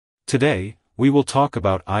Today, we will talk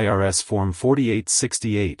about IRS Form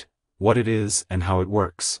 4868, what it is and how it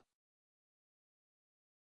works.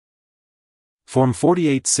 Form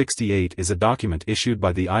 4868 is a document issued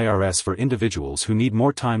by the IRS for individuals who need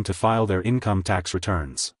more time to file their income tax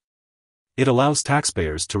returns. It allows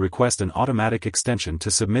taxpayers to request an automatic extension to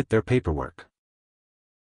submit their paperwork.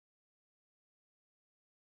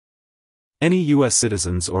 Any U.S.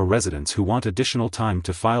 citizens or residents who want additional time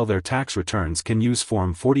to file their tax returns can use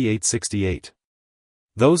Form 4868.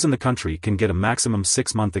 Those in the country can get a maximum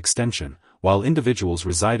 6-month extension, while individuals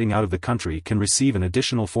residing out of the country can receive an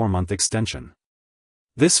additional 4-month extension.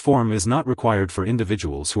 This form is not required for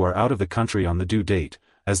individuals who are out of the country on the due date,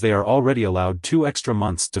 as they are already allowed 2 extra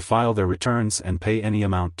months to file their returns and pay any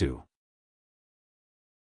amount due.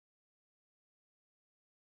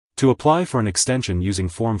 To apply for an extension using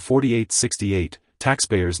Form 4868,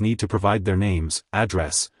 taxpayers need to provide their names,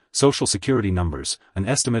 address, social security numbers, an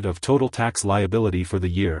estimate of total tax liability for the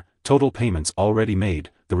year, total payments already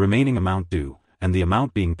made, the remaining amount due, and the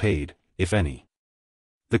amount being paid, if any.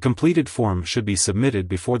 The completed form should be submitted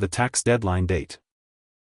before the tax deadline date.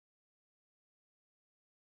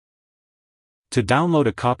 To download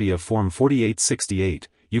a copy of Form 4868,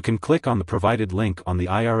 you can click on the provided link on the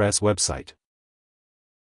IRS website.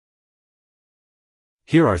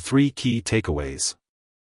 Here are 3 key takeaways.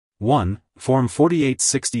 1. Form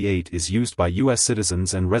 4868 is used by U.S.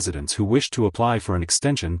 citizens and residents who wish to apply for an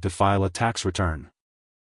extension to file a tax return.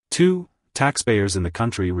 2. Taxpayers in the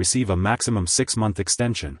country receive a maximum 6-month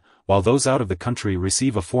extension, while those out of the country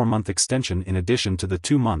receive a 4-month extension in addition to the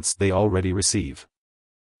 2 months they already receive.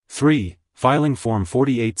 3. Filing Form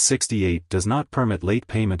 4868 does not permit late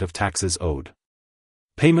payment of taxes owed.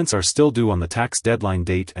 Payments are still due on the tax deadline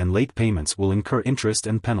date and late payments will incur interest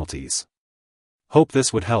and penalties. Hope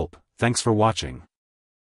this would help. Thanks for watching.